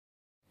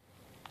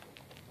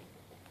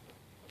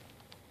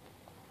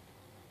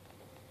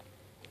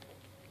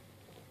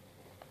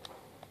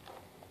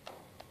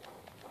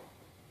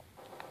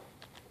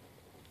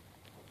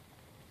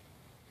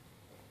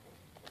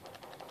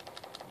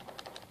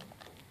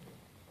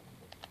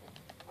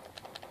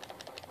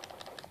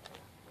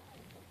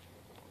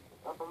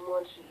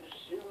Someone should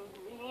shoot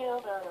me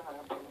out.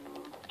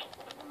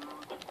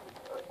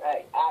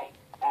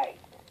 Hey.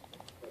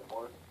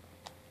 Or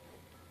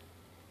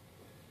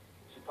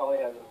she probably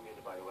has it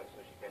muted, by the way,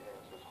 so she can't hear us.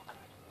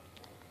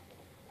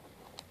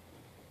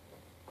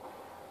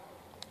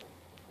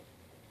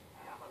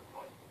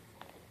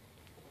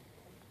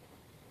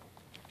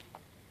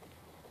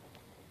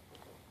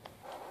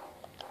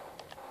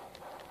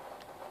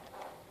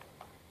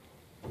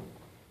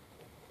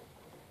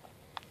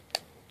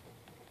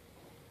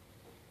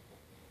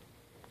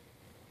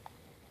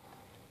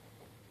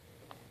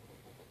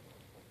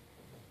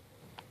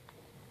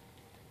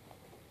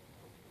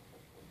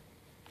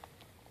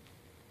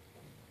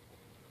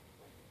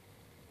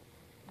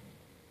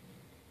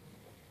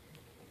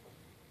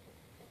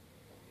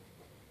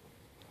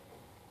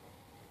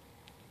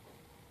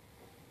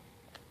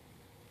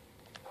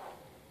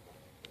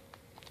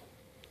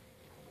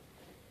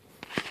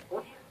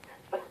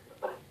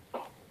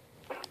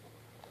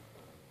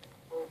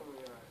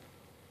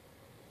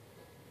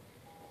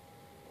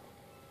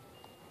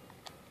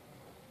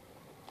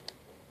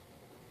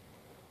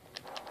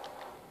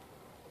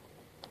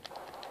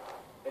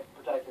 It's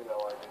protecting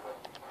though, I think.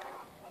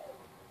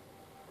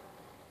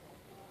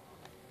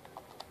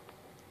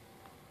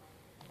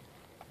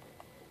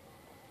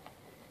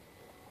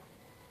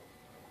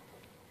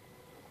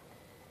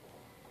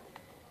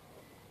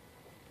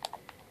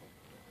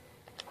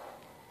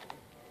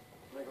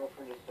 My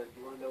girlfriend just said, "Do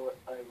you want to know what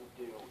I would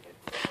do if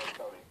someone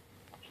told me?"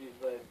 She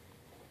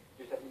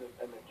sent me this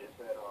image. It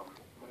said,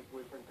 "My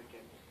boyfriend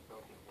begins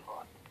smoking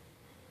pot.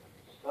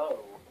 So,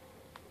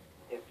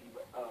 if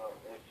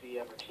he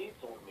ever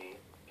cheats on me,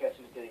 guess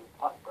who's getting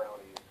pot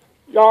brownies?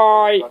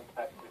 Yay! Drug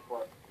test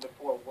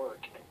before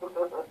work. Before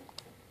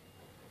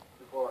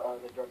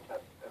the drug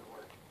test at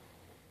work.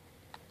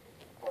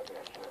 Fuck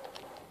that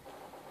shit."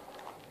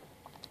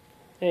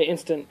 Hey,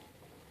 instant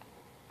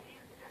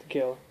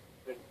kill.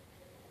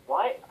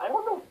 Why? I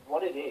don't know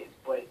what it is,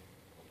 but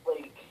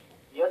like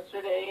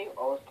yesterday,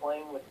 I was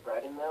playing with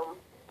Brett and them.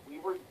 We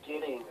were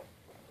getting.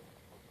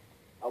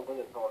 I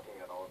wasn't talking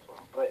at all to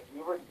him, but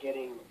we were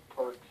getting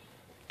perks.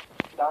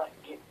 Not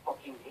get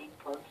fucking 8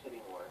 perks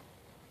anymore.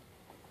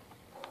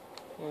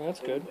 Well, that's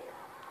good.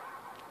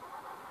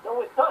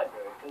 No, it's not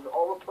good because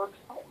all the perks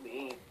help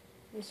me.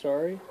 I'm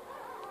sorry.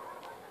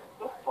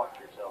 Go fuck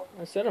yourself.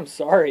 I said I'm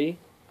sorry.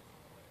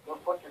 Go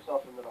fuck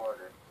yourself in the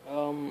order.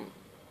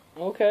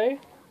 Okay.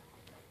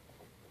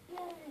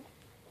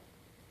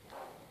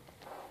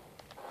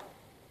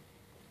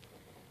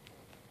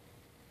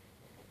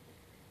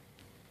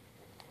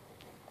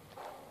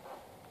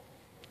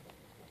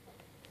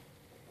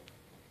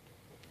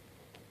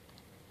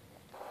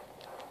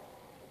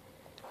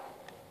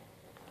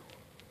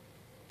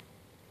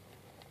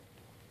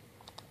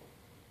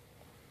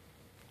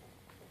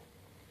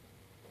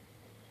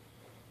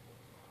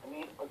 I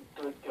need a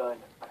good gun.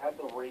 I had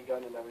the ray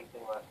gun and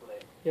everything last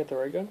night. You had the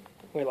ray gun?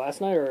 Wait,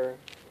 last night or?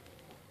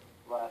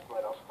 Last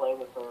night I was playing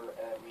with her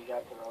and we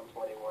got to round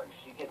 21.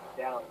 She gets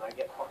down and I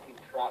get fucking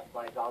trapped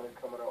by Donald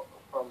coming out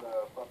from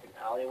the fucking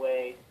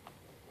alleyway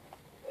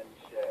and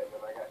shit. And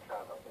then I got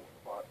trapped. I was like,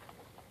 fuck.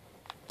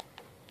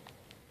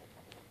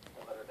 I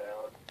let her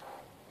down.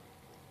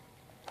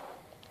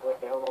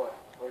 Wait, hold on.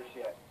 Where's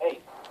she at? Hey,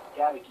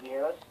 Gabby, can you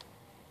hear us?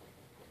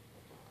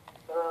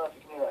 I don't know if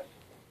you can hear us.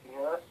 Can you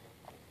hear us?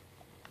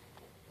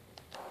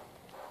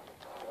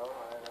 No, I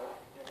don't know if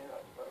you can hear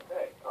us.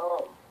 Okay.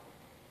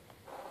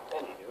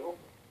 Anywho.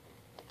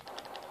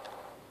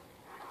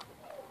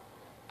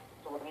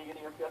 So when are you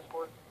getting your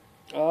PS4?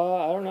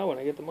 I don't know when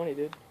I get the money,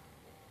 dude.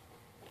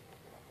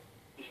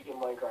 You should get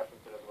Minecraft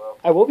with it as well.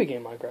 I will be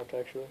getting Minecraft,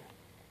 actually.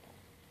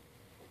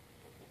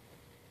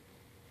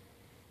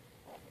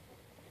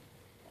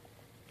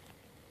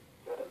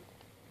 Good.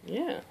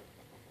 Yeah.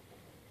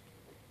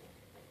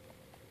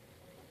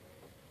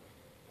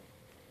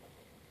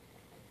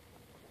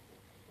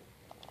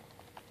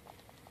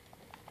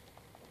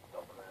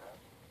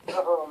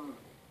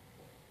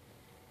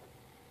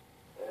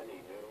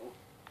 Anywho.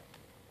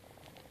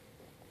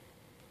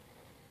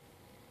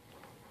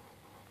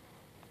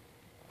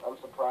 I'm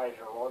surprised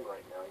you're on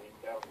right now. You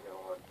never go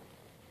on.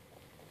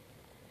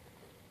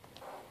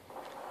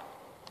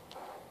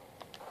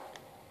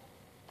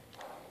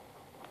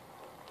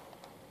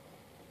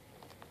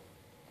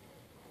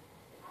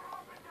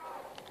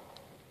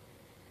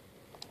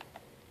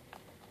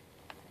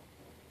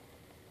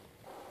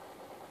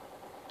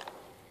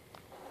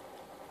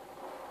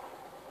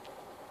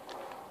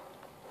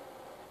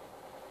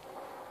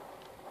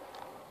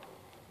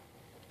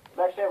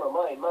 Max Hammer,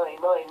 mine.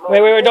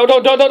 Wait,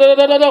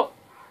 don't.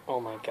 Oh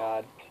my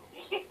god.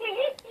 You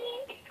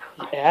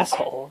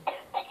asshole.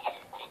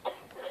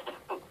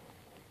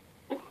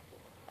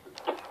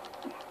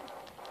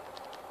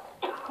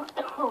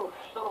 Oh,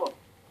 son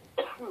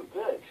of a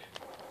bitch.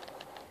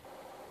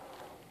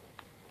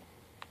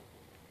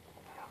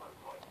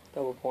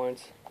 Double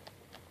points.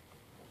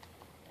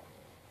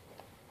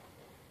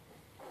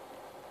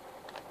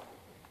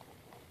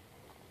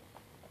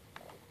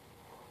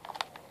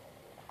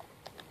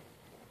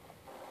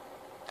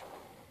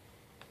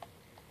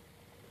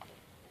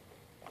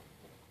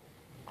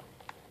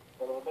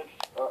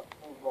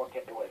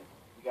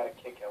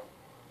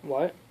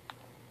 What?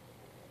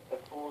 If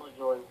Fool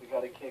joins, we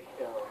gotta kick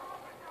him.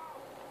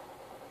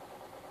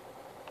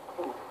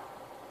 Ooh.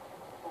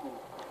 Ooh.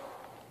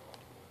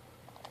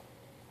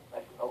 I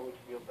always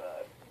feel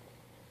bad.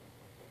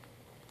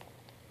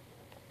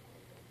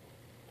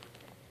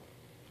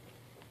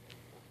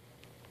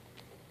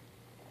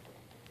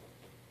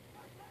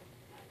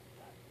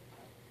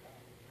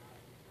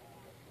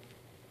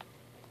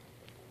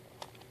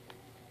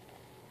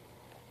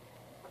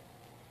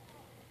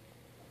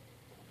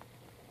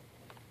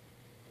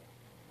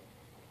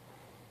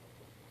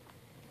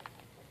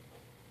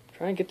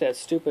 Try and get that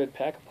stupid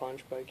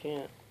pack-a-punch, but I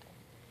can't.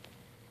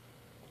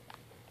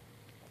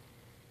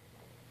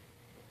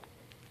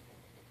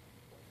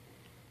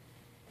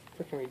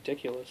 Freaking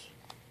ridiculous.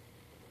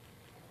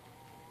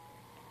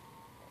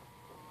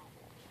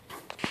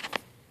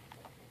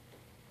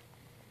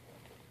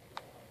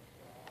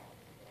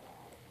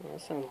 Oh,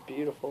 that sounds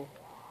beautiful.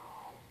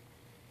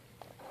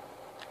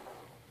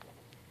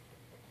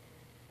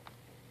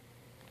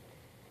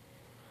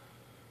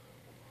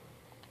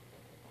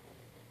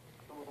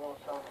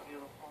 Sounds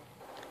beautiful.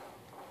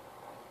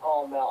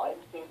 Oh, Mel, I'm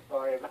so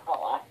sorry about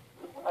last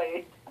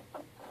night.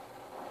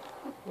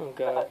 Oh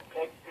god. That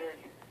picture,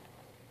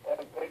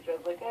 I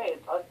was like, hey,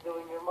 it's us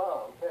doing your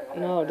mom.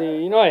 No,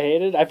 dude, you know I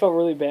hated? I felt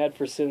really bad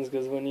for Sins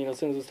because when,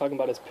 Sins was talking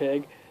about his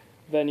pig,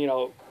 then,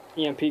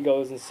 EMP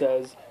goes and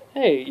says,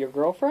 hey, your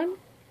girlfriend?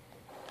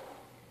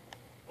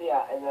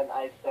 Yeah, and then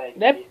I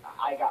said,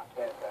 I got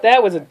pissed.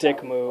 That was a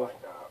dick move.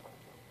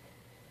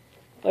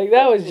 Like,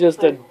 that was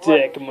just a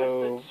dick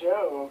move. Just a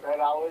joke,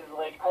 and I was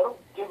like, I don't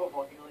give a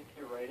fuck. You're like,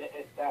 you're right.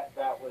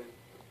 That was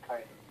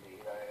kind of mean.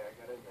 I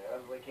got in there. I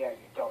was like, yeah,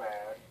 you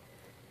dumbass.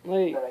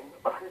 Like,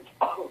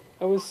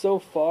 I was so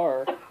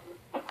far. I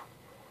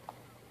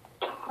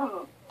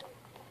don't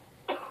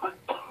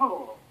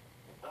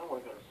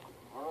want to go to school.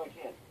 Well, I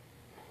can't.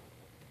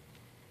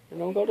 And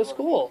don't go to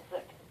school.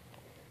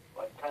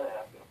 Well, I kind of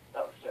have to.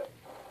 Oh, shit.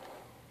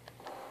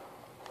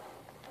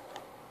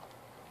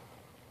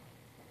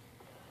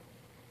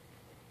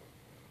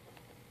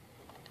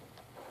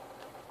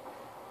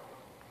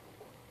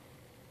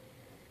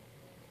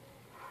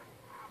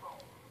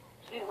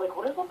 See, like,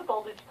 what is up with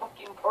all these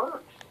fucking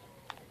perks?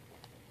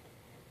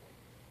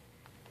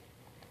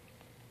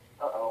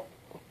 Uh-oh.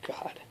 Oh,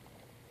 God.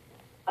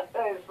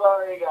 Hey,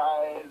 sorry,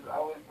 guys. I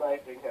was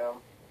knifing him.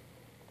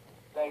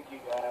 Thank you,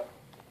 Gab.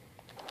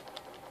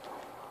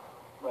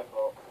 My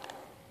fault.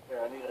 Here,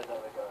 I need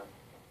another gun.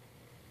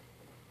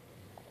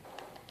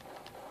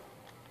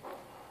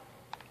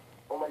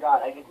 Oh my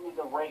god, I just need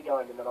the ray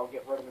gun and then I'll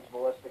get rid of this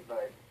ballistic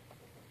knife.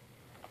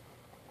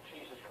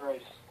 Jesus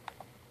Christ.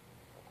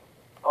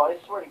 Oh, I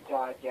swear to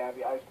God,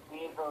 Gabby,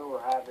 me and her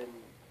were having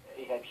a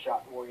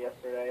headshot war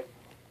yesterday.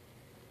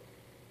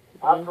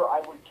 After I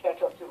would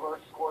catch up to her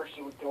score,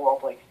 she would go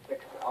up like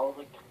 6. I was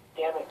like,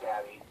 damn it,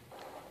 Gabby.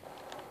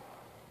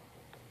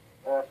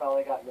 And I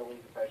finally got in the lead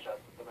of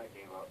headshots, but then I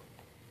gave up.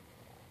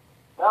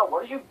 Now,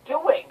 what are you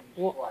doing?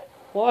 What?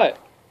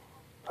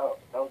 Oh,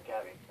 that was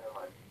Gabby.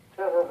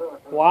 Never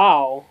mind.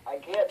 Wow. I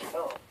can't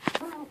tell.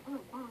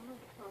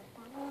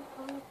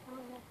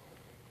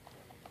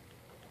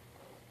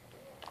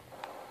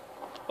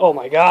 Oh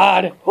my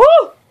god. Woo!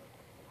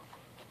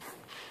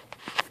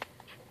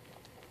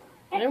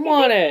 I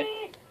want it.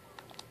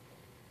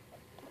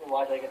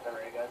 Watch I get the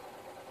ray gun.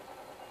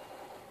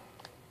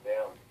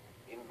 Damn.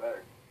 Even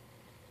better.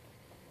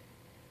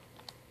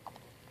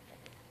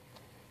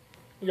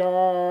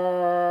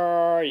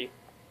 Yay.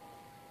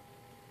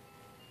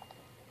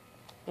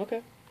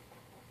 Okay.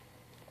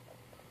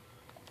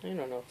 I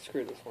don't know.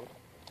 Screw this one.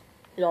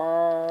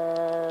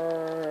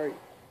 Yay.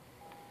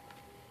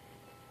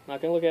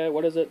 Not gonna look at it.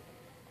 What is it?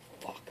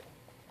 Fuck.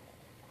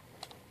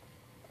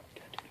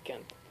 Gotta do it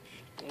again.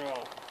 No.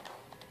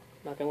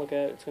 Not gonna look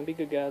at it. It's gonna be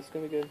good, guys. It's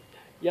gonna be good.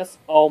 Yes.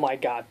 Oh my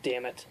god.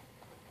 Damn it.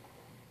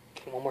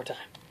 Okay, one more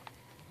time.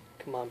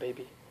 Come on,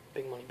 baby.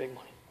 Big money. Big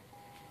money.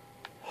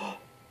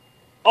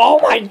 Oh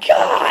my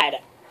god!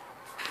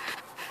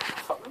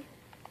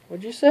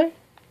 What'd you say?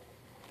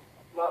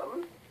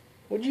 Nothing.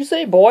 What'd you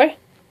say, boy?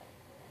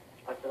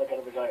 I feel like I got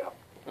a vagina.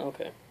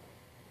 Okay.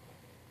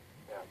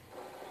 Yeah.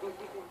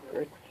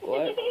 Great.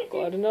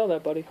 Glad to know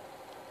that, buddy.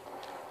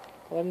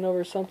 Glad to know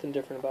there's something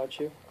different about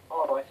you.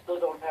 Oh, I still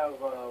don't have,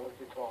 what's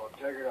it called?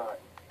 Juggernaut.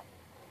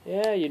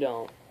 Yeah, you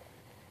don't.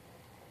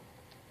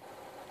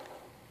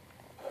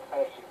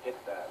 I should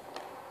get that.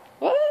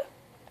 What?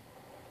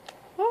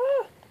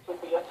 Ah. So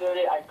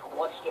yesterday I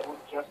clutched it with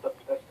just a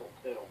pistol,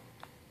 too.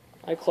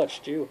 I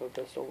clutched you with a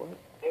pistol, what?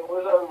 It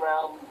was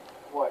around,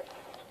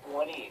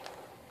 20?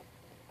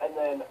 And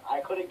then I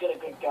couldn't get a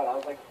good gun. I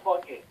was like,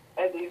 fuck it.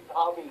 And these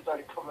zombies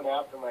started coming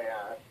after my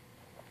ass.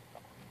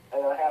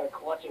 And I had to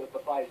clutch it with the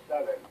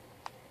 5.7.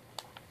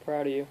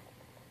 Proud of you.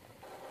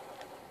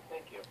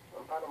 Thank you.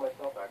 I'm proud of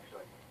myself,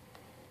 actually.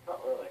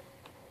 Not really.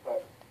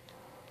 But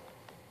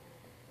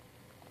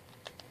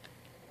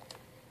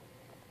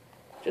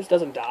Just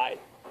doesn't die.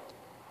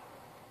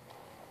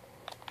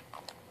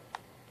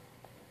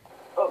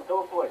 oh,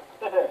 go for it.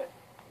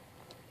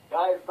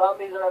 Guys,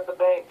 zombies are at the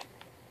bank.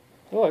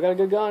 Oh, I got a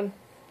good gun.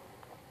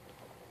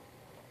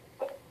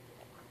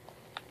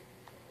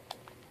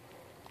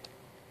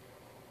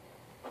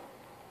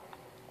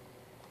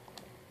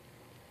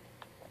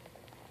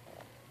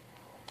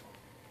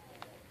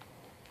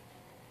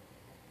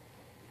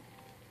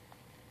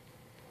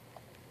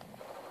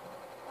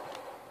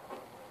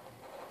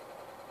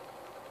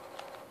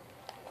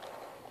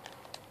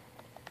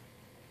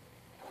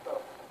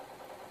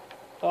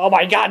 Oh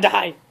my god,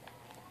 die!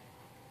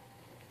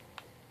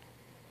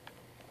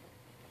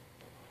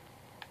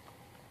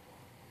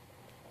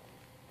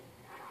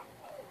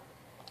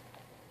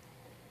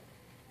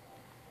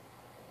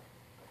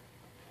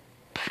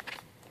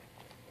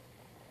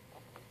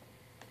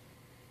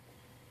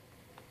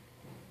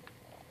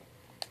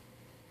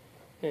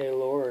 Hey,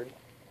 Lord.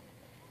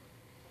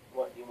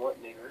 What do you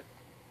want, nigger?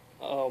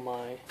 Oh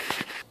my.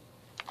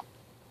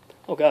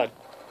 Oh god.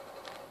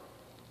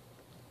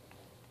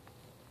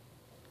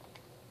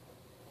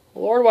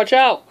 Lord, watch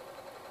out!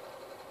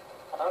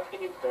 How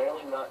can you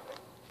barely not...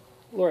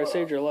 Lord, I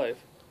saved your life.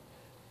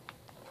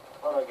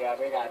 Oh my god,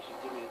 I got you.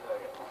 Give me a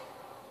second.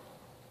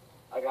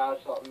 I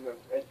got something.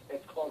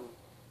 It's called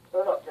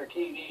Turn Up Your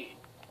TV.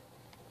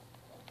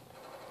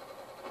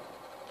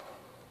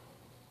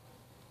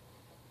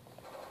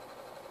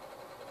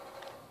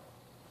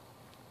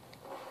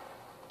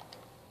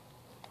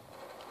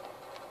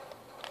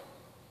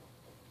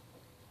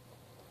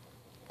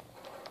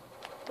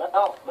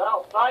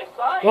 No, side.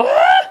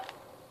 Ah!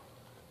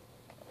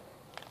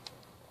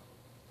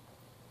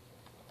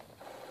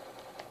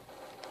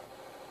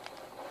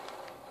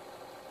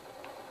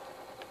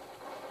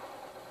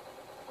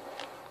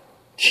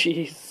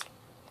 Jeez.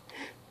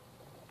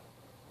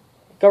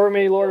 Cover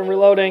me, Lord, I'm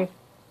reloading.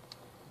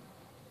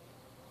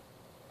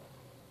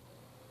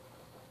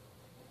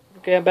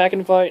 Okay, I'm back in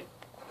the fight.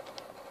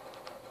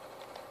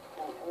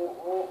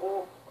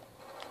 Ooh.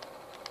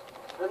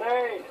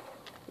 Grenade!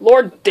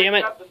 Lord, damn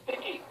it. Got the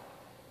sticky.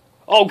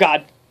 Oh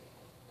god.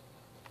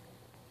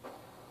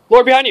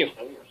 Lord, behind you.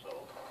 Show yourself.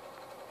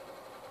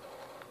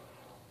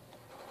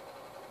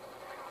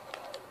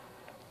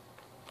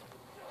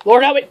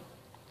 Lord, help me.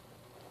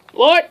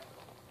 Lord!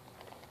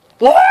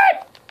 Lord!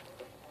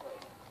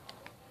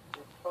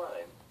 You're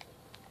fine.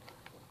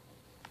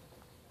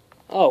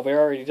 Oh, they're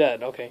already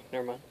dead. Okay,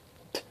 never mind.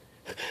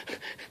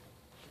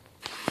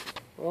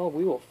 Well,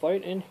 we will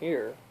fight in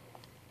here.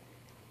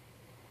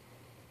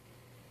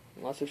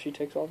 Unless if she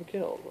takes all the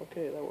kills.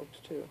 Okay, that works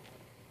too.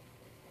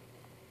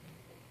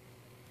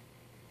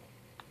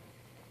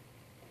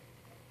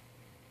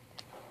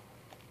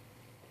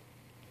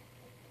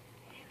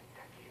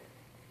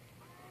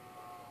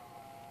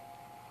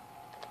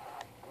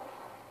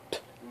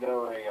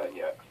 No ray gun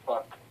yet.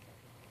 Fuck.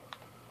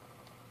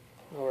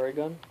 No ray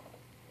gun?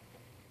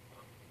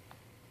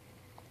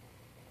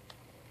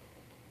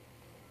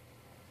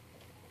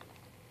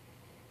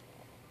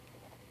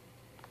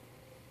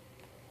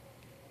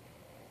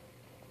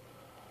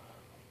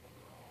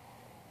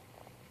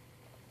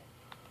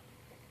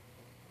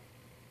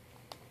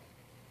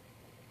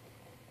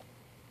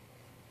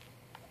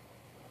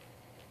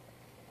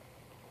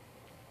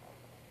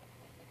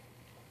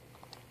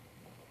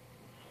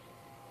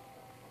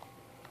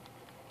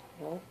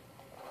 No.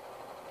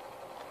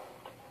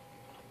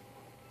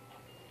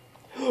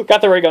 Got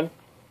the ray gun.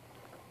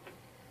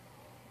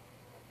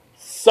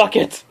 Suck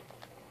it.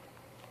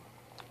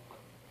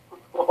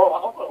 Oh,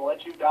 I'm gonna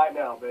let you die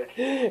now, bitch.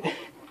 Just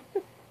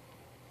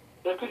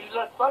because you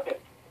said suck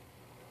it.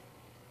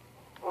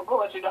 I'm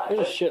gonna let you die, There's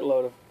a bitch.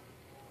 shitload of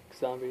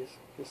zombies,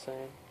 just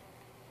saying.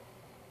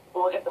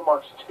 We'll hit the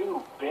marks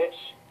too,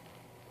 bitch.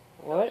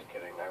 What? Just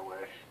kidding, I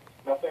wish.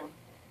 Nothing.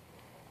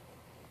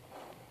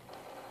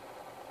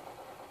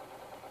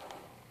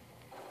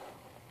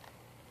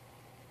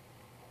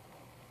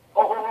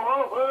 Oh,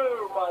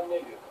 my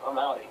nigga. I'm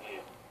out of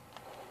here.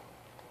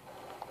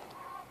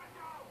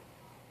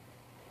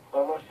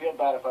 I'm gonna feel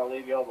bad if I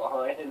leave y'all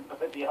behind and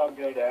let y'all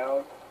go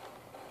down.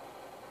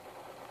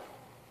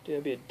 Dude,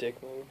 that'd be a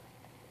dick move.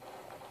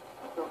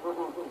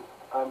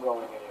 I'm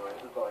going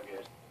anyways, it's all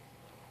good.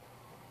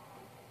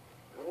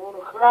 I wanna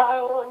cry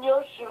on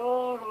your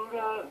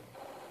shoulder.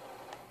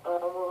 I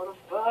wanna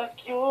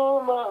fuck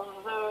your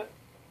mother.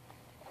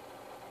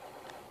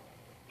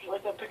 Just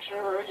like that picture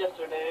of her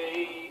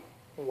yesterday.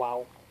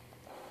 Wow.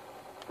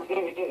 With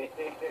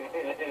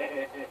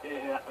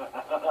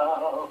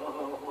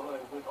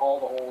all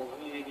the holes.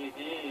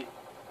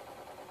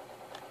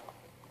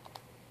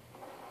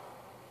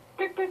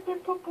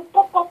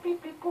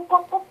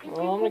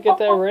 Well, I'm gonna get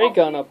that ray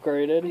gun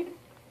upgraded.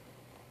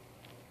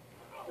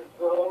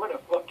 So I'm gonna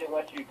fucking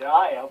let you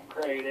die,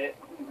 upgrade it.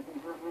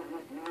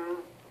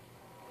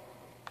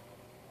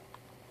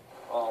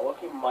 Oh,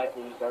 look, you might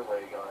lose that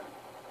ray gun.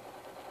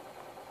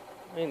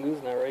 I ain't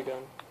losing that ray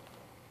gun.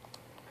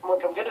 Come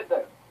on, come get it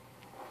then.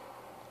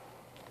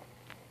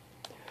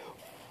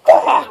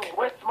 Fuck! I just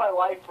risked my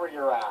life for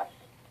your ass.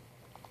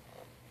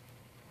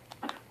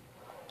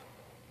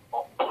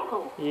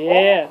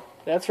 Yeah,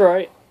 that's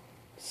right.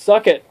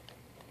 Suck it.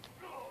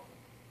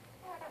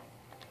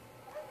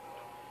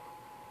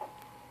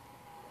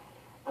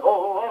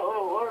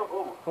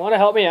 You want to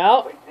help me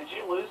out? Wait, did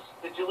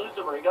you lose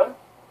the ray gun?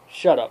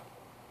 Shut up.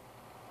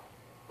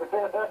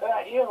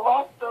 You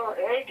lost the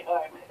ray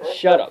gun.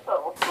 Shut up.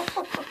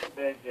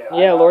 Did you?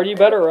 Yeah, Lord, you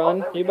better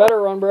run. You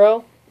better run,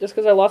 bro. Just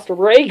because I lost a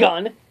ray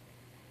gun.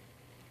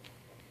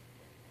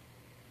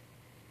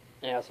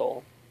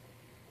 Asshole.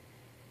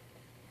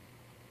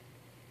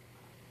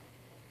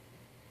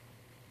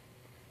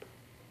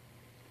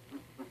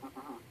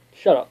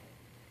 Shut up.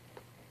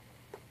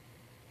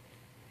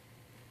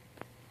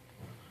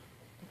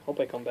 Hope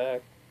I come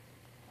back.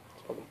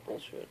 It's fucking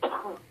bullshit. Ew,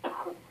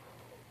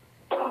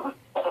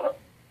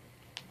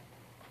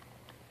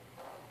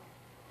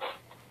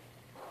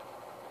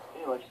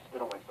 I just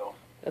spit on myself.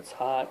 That's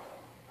hot.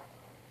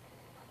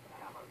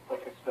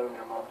 Like I spit on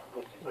your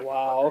mom.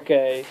 Wow,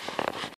 okay.